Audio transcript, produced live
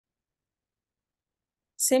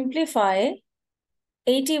simplify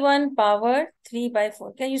 81 power 3 by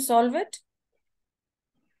 4. Can you solve it?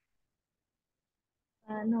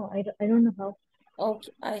 No, I don't know how.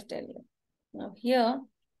 Okay, I tell you. Now here,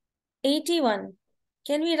 81.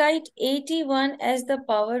 Can we write 81 as the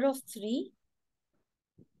power of 3?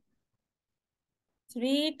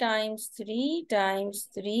 3 times 3 times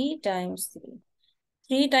 3 times 3.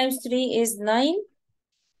 3 times 3 is 9.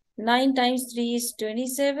 9 times 3 is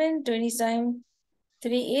 27. 27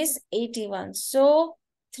 3 is 81. So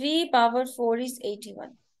 3 power 4 is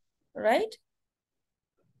 81. Right?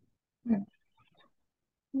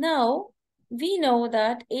 Now, we know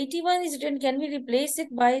that 81 is written. Can we replace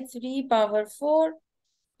it by 3 power 4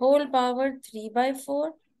 whole power 3 by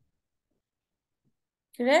 4?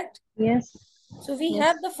 Correct? Yes. So we Yes.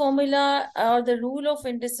 have the formula or the rule of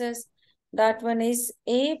indices. That one is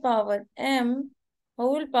a power m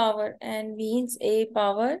whole power n means a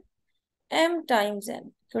power m times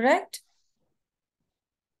n. Correct?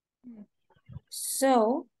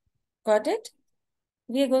 So, got it?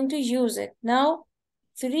 We are going to use it. Now,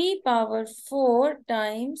 3 power 4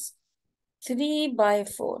 times 3 by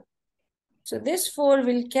 4. So this 4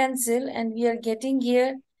 will cancel and we are getting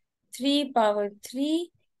here 3 power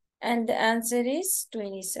 3 and the answer is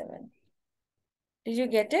 27. Did you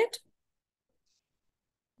get it?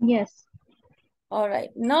 Yes. All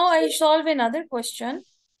right. Now I solve another question.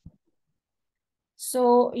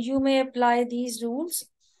 So you may apply these rules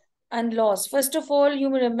and laws. First of all, you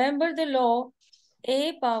may remember the law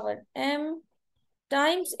a power m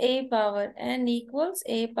times a power n equals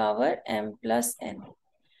a power m plus n.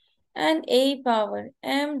 And a power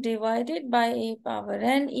m divided by a power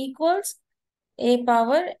n equals a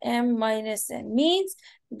power m minus n. Means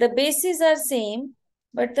the bases are same,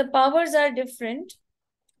 but the powers are different,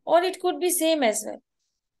 or it could be same as well.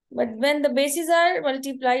 But when the bases are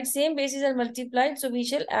multiplied, same bases are multiplied, so we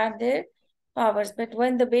shall add their powers. But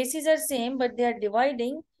when the bases are same, but they are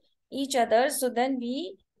dividing each other, so then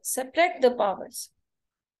we subtract the powers.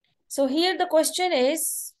 So here the question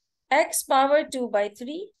is x power 2 by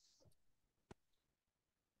 3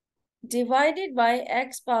 divided by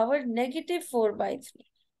x power negative 4 by 3.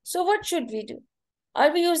 So what should we do?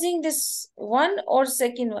 Are we using this one or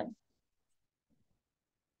second one?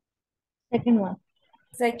 Second one.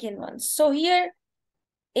 Second one. So here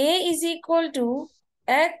a is equal to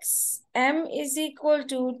x, m is equal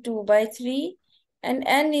to 2 by 3 and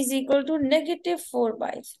n is equal to negative 4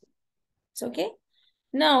 by 3. It's okay.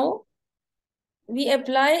 Now we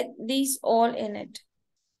apply these all in it.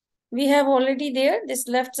 We have already there, this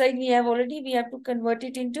left side we have already, we have to convert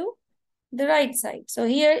it into the right side. So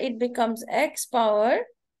here it becomes x power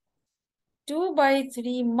 2 by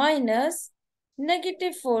 3 minus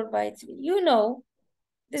negative 4 by 3. You know,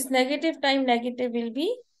 this negative time negative will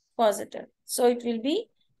be positive. So it will be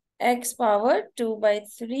x power 2 by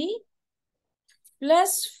 3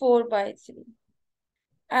 plus 4 by 3.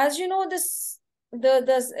 As you know,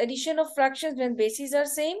 the addition of fractions when bases are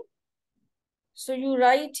same. So you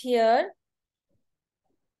write here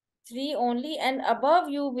 3 only and above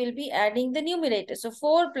you will be adding the numerator. So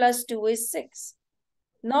 4 plus 2 is 6.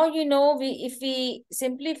 Now you know if we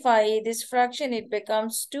simplify this fraction, it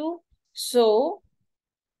becomes 2. So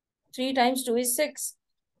 3 times 2 is 6.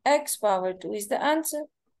 X power 2 is the answer.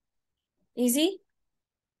 Easy?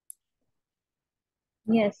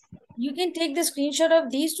 Yes. You can take the screenshot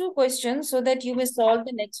of these two questions so that you may solve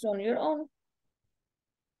the next on your own.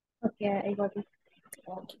 Okay, I got it.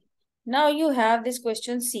 Okay. Now you have this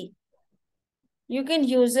question C. You can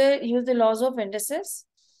use the laws of indices.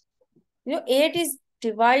 8 is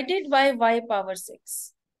divided by y power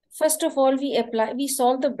 6. First of all, we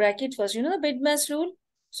solve the bracket first. You know the BIDMAS rule?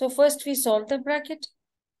 So first we solve the bracket.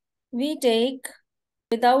 We take,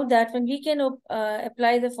 without that one, we can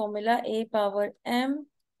apply the formula a power m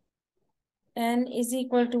n is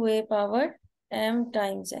equal to a power m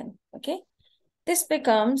times n. Okay. This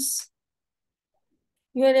becomes,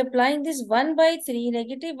 you are applying this 1 by 3,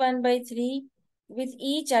 negative 1 by 3 with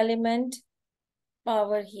each element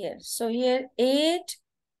power here. So here 8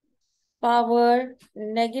 power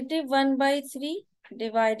negative 1 by 3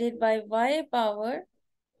 divided by y power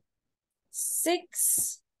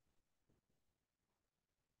 6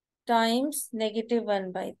 times negative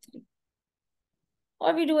 1 by 3.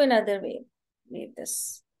 Or we do another way. Leave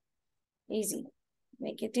this. Easy.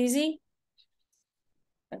 Make it easy.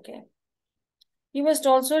 Okay. You must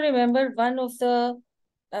also remember one of the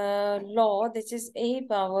law, this is a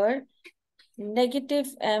power negative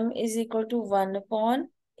m is equal to 1 upon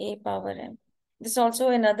a power m. This is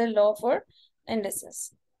also another law for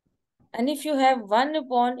indices. And if you have 1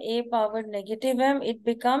 upon a power negative m, it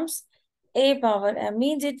becomes a power m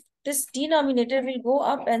means this denominator will go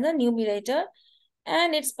up and the numerator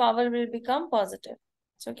and its power will become positive.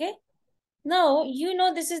 It's okay. Now, you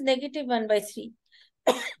know this is negative 1 by 3.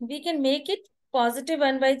 We can make it positive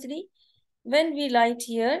 1 by 3 when we write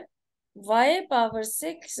here y power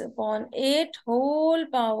 6 upon 8 whole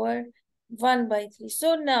power 1 by 3.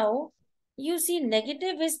 So now you see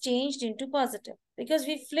negative is changed into positive because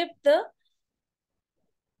we flipped the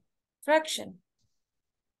fraction.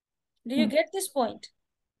 Do you get this point?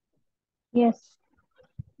 Yes.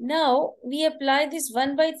 Now we apply this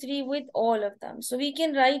 1 by 3 with all of them. So we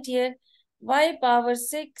can write here y power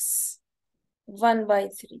 6 1 by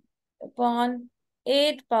 3 upon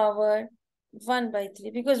 8 power 1 by 3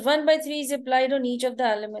 because 1 by 3 is applied on each of the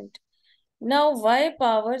element. Now y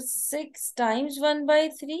power 6 times 1 by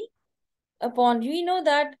 3 upon, we know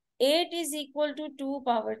that 8 is equal to 2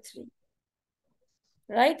 power 3.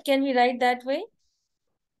 Right? Can we write that way?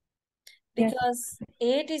 Because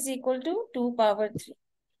 8 is equal to 2 power 3.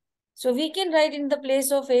 So we can write in the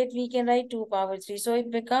place of 8, we can write 2 power 3. So it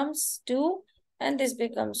becomes 2 and this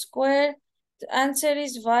becomes square. The answer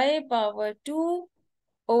is y power 2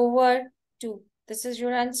 over 2. This is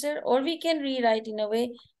your answer. Or we can rewrite in a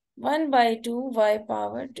way 1 by 2 y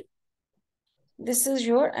power 2. This is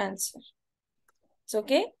your answer. It's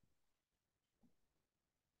okay?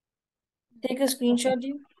 Take a screenshot.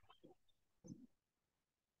 You.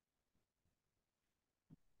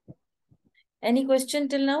 Any question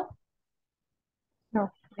till now? No,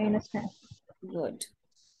 I understand. Good.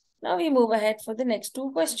 Now we move ahead for the next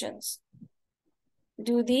two questions.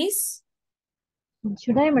 Do these.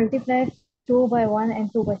 Should I multiply 2 by 1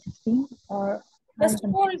 and 2 by 16 or I'm First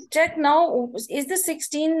of all, confused? check now, is the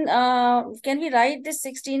 16, can we write this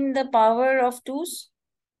 16 in the power of 2's?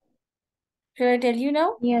 Should I tell you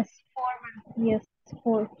now? Yes, 4. Yes,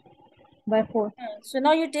 4 by 4. So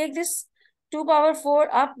now you take this 2 power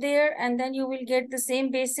 4 up there and then you will get the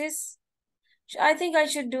same basis. I think I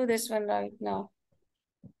should do this one right now.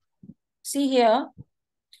 See here,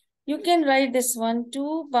 you can write this one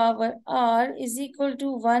 2 power r is equal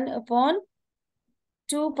to 1 upon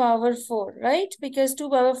 2 power 4, right? Because 2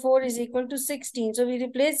 power 4 is equal to 16. So we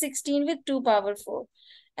replace 16 with 2 power 4.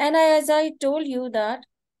 And as I told you that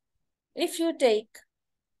if you take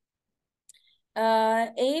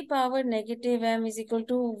a power negative m is equal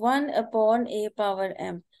to 1 upon a power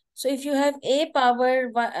m. So if you have a power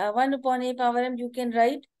 1 upon a power m, you can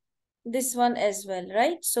write this one as well,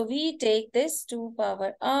 right? So we take this 2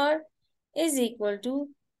 power r is equal to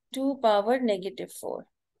 2 power negative 4.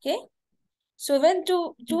 Okay. So when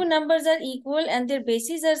two numbers are equal and their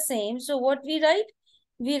bases are same, so what we write?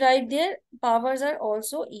 We write their powers are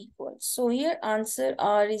also equal. So here answer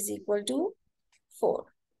r is equal to 4.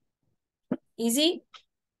 Easy?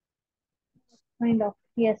 Kind of.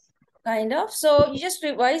 Yes. Kind of. So you just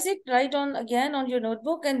revise it, write on again on your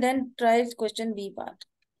notebook and then try question B part.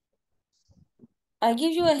 I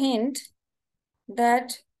give you a hint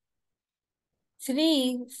that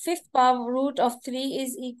 3, fifth power root of 3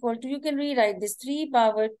 is equal to, you can rewrite this 3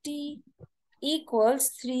 power t equals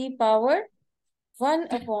 3 power 1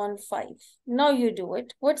 upon 5. Now you do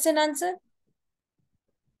it. What's an answer?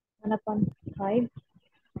 1 upon 5.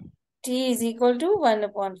 T is equal to 1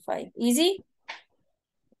 upon 5. Easy?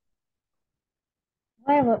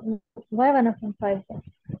 Why, why 1 upon 5 then?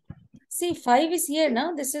 See, 5 is here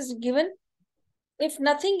now. This is given. If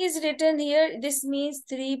nothing is written here, this means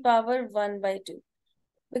 3 power 1 by 2.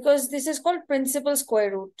 Because this is called principal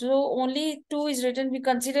square root. So only 2 is written. We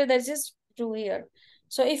consider that is 2 here.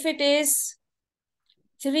 So if it is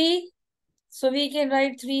 3, so we can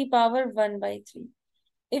write 3 power 1 by 3.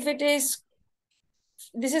 If it is,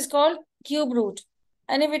 this is called cube root.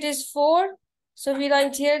 And if it is 4, so we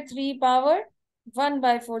write here 3 power 1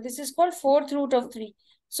 by 4. This is called fourth root of 3.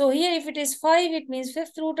 So here if it is 5, it means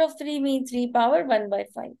fifth root of 3 means 3 power 1 by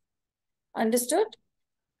 5. Understood?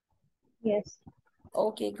 Yes.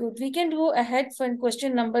 Okay, good. We can go ahead for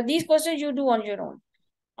question number. These questions you do on your own.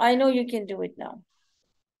 I know you can do it now.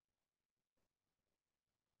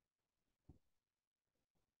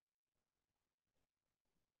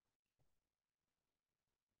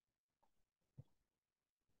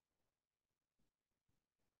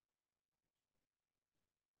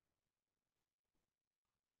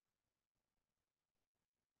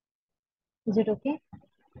 Is it okay?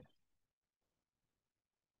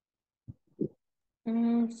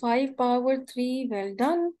 5 power 3, well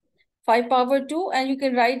done. 5 power 2, and you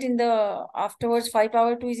can write in the afterwards 5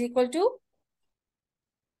 power 2 is equal to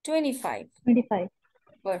 25. 25.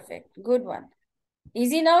 Perfect. Good one.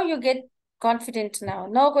 Easy now, you get confident now.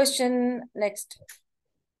 Now question next.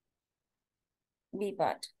 B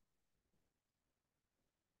part.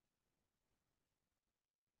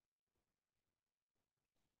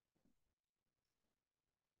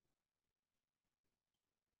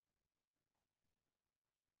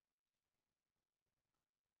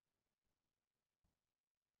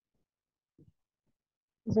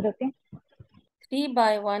 Is it okay? 3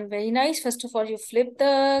 by 1. Very nice. First of all, you flip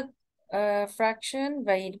the fraction.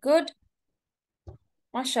 Very good.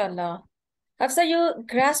 MashaAllah. Hafsa, you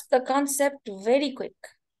grasp the concept very quick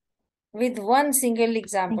with one single Thank you,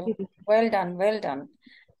 example. teacher. Well done, well done.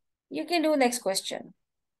 You can do next question.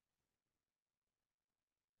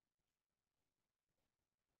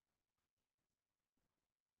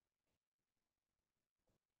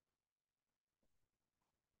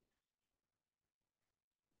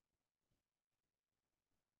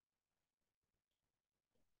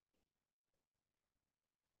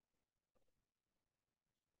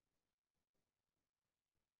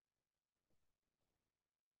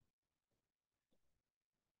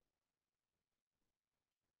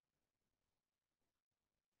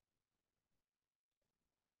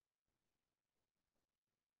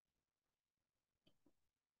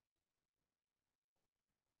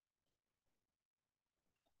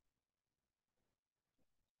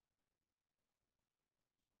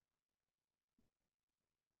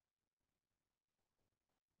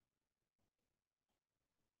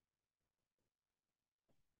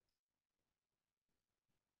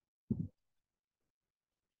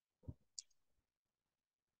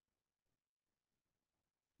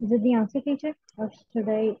 Is it the answer, teacher, or should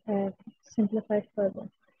I simplify it further?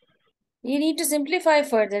 You need to simplify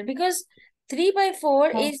further because 3 by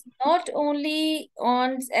 4 How? is not only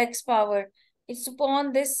on x power, it's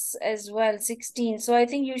upon this as well, 16. So I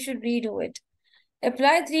think you should redo it.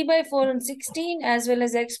 Apply 3 by 4 on 16 as well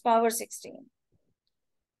as x power 16.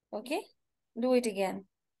 Okay? Do it again.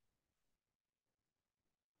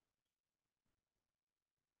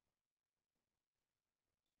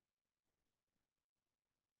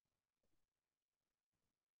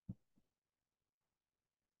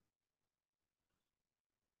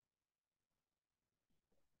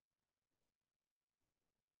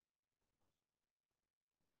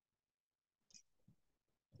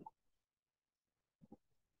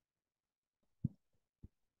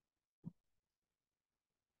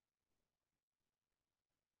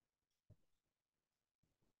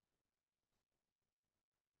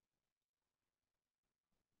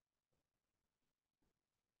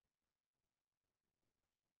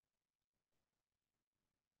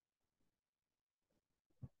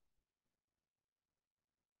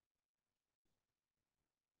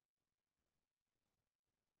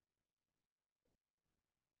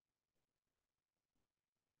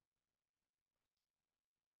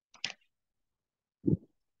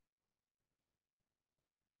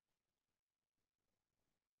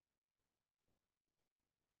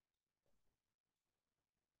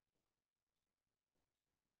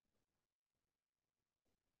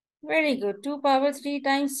 Very good. 2 power 3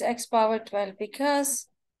 times x power 12 because,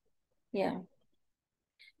 yeah.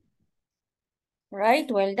 Right,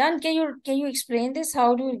 well done. Can you explain this?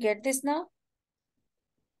 How do you get this now?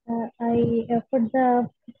 I put the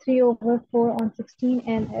 3 over 4 on 16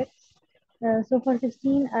 and x. So for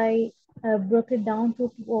 16, I broke it down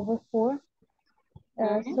to 2 over 4.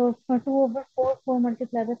 So for 2 over 4, 4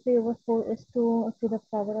 multiplied by 3 over 4 is 2 to the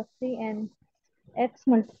power of 3, and x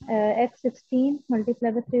 16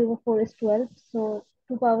 multiplied by 3 over 4 is 12. So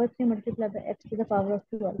 2 power 3 multiplied by x to the power of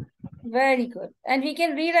 12. Very good. And we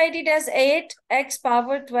can rewrite it as 8x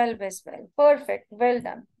power 12 as well. Perfect. Well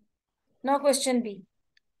done. Now question B.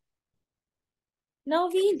 Now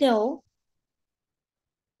we know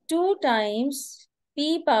 2 times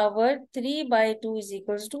p power 3 by 2 is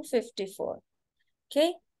equals to 54.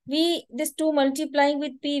 Okay. This 2 multiplying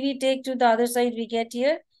with p, we take to the other side, we get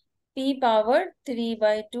here p power 3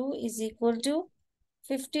 by 2 is equal to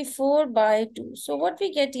 54 by 2. So what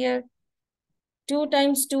we get here? 2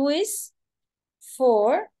 times 2 is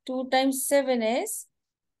 4. 2 times 7 is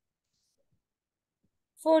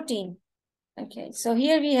 14. Okay, so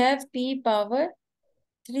here we have p power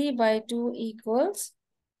 3 by 2 equals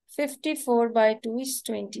 54 by 2 is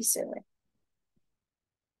 27.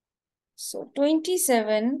 So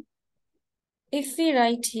 27, if we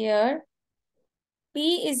write here,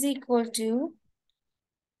 p is equal to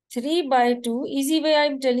 3 by 2. Easy way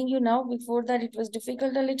I'm telling you now. Before that it was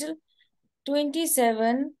difficult a little.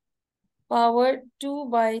 27 power 2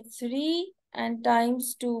 by 3 and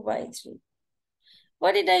times 2 by 3.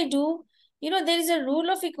 What did I do? You know, there is a rule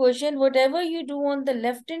of equation. Whatever you do on the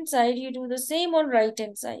left-hand side, you do the same on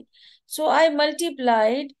right-hand side. So I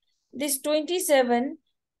multiplied this 27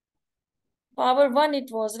 power 1 it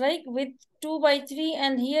was like with 2 by 3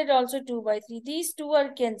 and here also 2 by 3. These two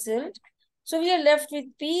are cancelled. So we are left with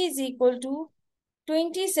p is equal to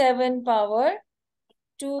 27 power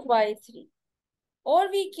 2 by 3. Or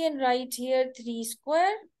we can write here 3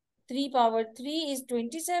 square. 3 power 3 is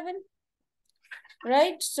 27.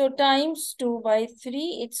 right? So times 2 by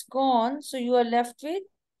 3, it's gone. So you are left with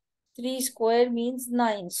 3 square means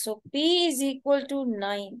 9. So P is equal to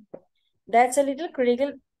 9. That's a little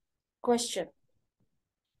critical question.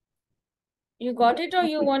 You got it or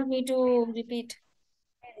you Okay, want me to repeat?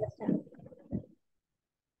 I understand.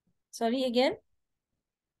 Sorry again?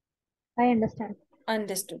 I understand.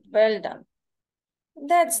 Understood. Well done.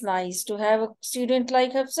 That's nice to have a student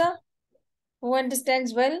like Hafsa who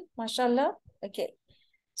understands well, mashallah. Okay.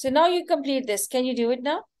 So now you complete this. Can you do it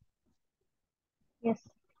now? Yes.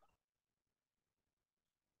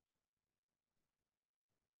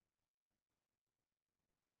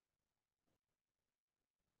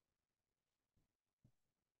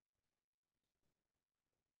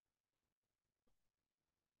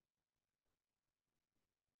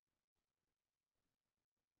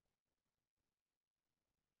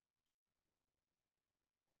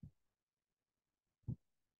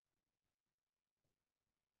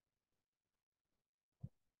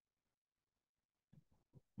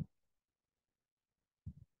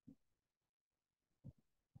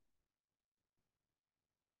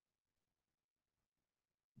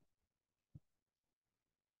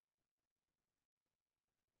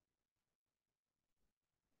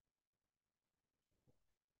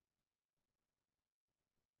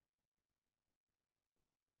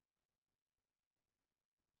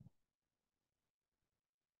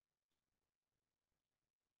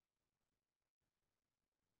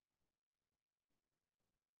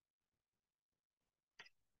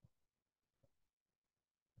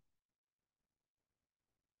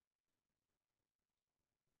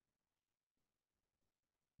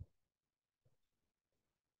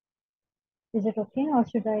 Is it okay, or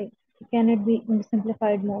should I? Can it be in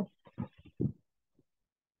simplified mode?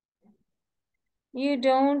 You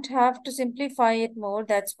don't have to simplify it more.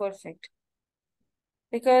 That's perfect.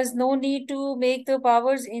 Because no need to make the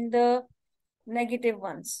powers in the negative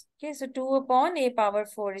ones. Okay, so 2 upon a power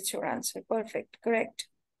 4 is your answer. Perfect. Correct.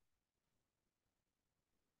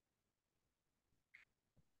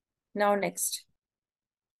 Now next.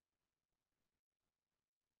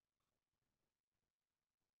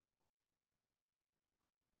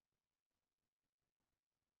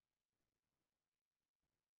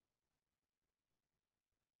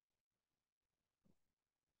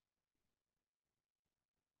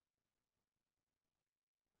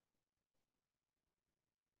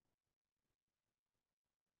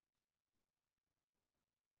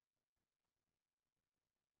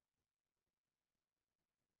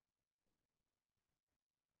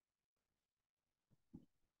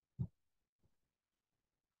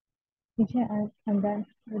 Teacher, I'm done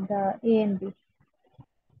with the A and B.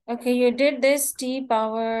 Okay, you did this t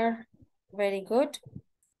power. Very good.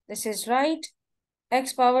 This is right.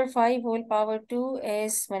 X power 5 whole power 2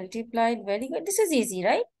 is multiplied. Very good. This is easy,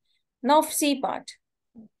 right? Now C part.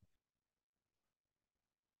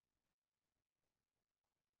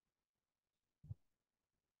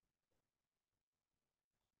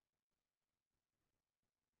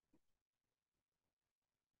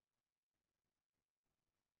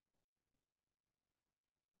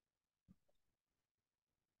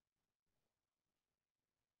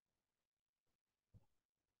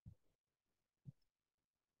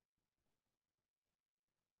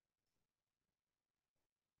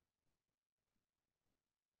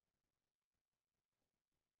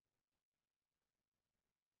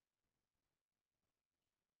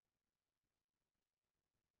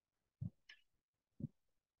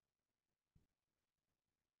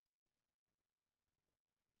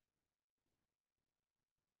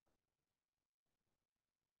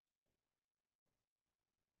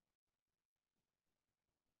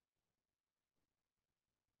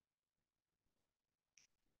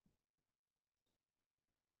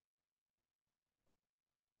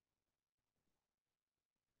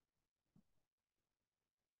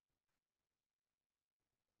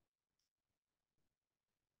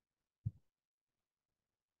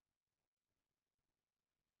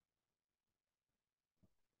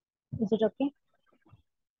 Is it okay?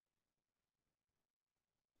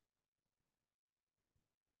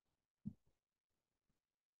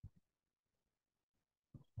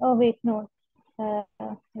 Oh wait, no.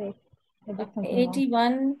 Wait, I did something wrong.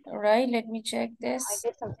 81, right? Let me check No, I this.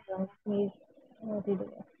 did something wrong. Please redo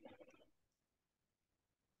it.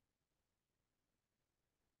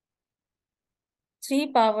 3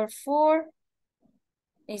 power 4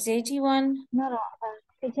 is 81. No, no.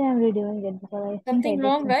 Teacher, I'm redoing it because I think I Something did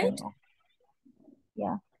wrong, something right? wrong.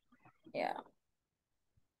 Yeah. Yeah,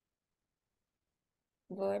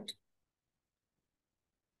 good.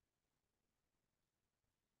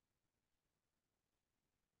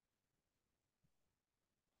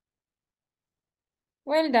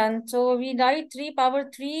 Well done. So we write 3 power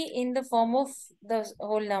 3 in the form of the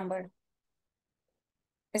whole number.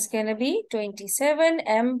 It's going to be 27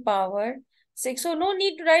 m power 6. So no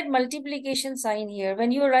need to write multiplication sign here.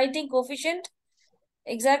 When you are writing coefficient,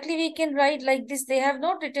 exactly we can write like this. They have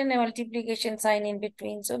not written a multiplication sign in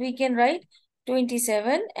between. So we can write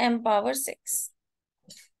 27 m power 6.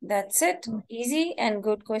 That's it. Easy and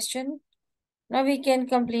good question. Now we can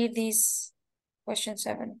complete these question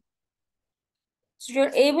 7. So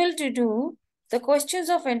you're able to do the questions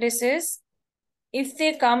of indices if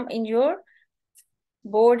they come in your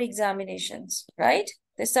board examinations, right?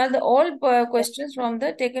 These are the all questions from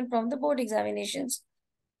the taken from the board examinations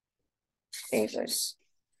papers.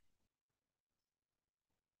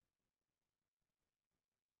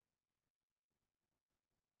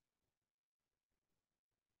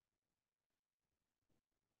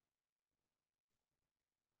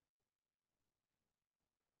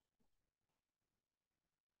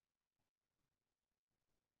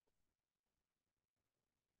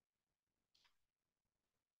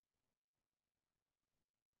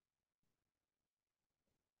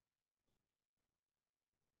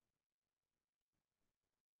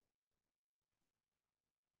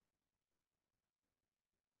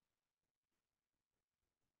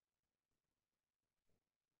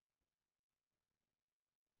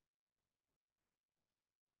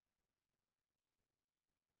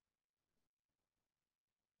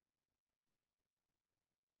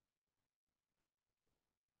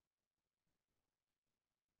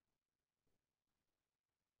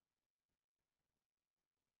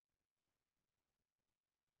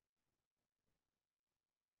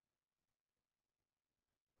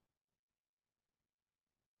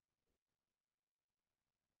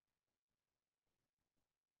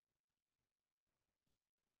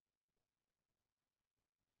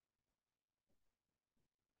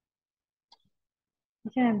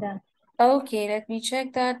 Teacher, I'm done. Okay, let me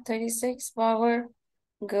check that. 36 power.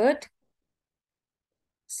 Good.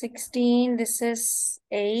 16. This is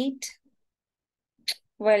 8.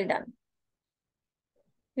 Well done.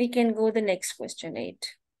 We can go the next question,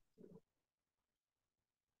 8.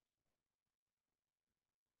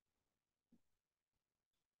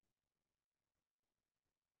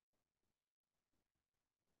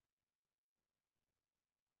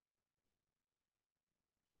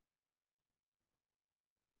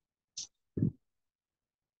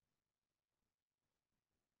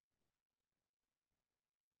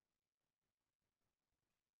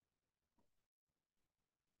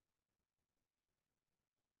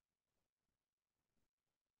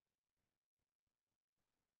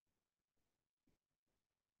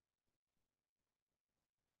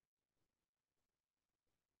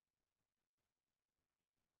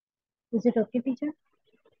 Is it okay, teacher?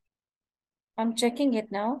 I'm checking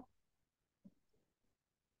it now.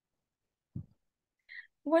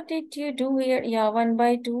 What did you do here? Yeah, 1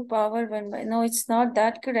 by 2 power 1 by... No, it's not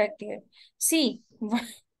that correct here. See,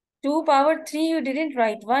 2 power 3 you didn't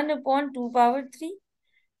write. 1 upon 2 power 3.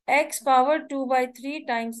 X power 2 by 3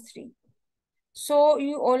 times 3. So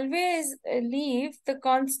you always leave the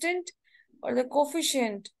constant or the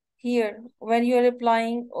coefficient here when you are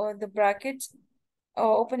applying or the brackets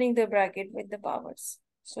or opening the bracket with the powers.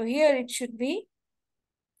 So here it should be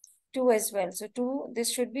 2 as well. So 2,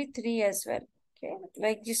 this should be 3 as well. Okay,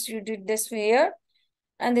 like this you did this here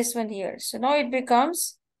and this one here. So now it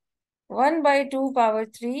becomes 1 by 2 power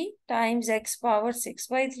 3 times x power 6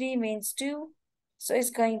 by 3 means 2. So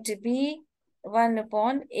it's going to be 1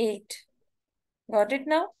 upon 8. Got it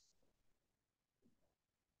now?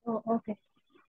 Oh, okay.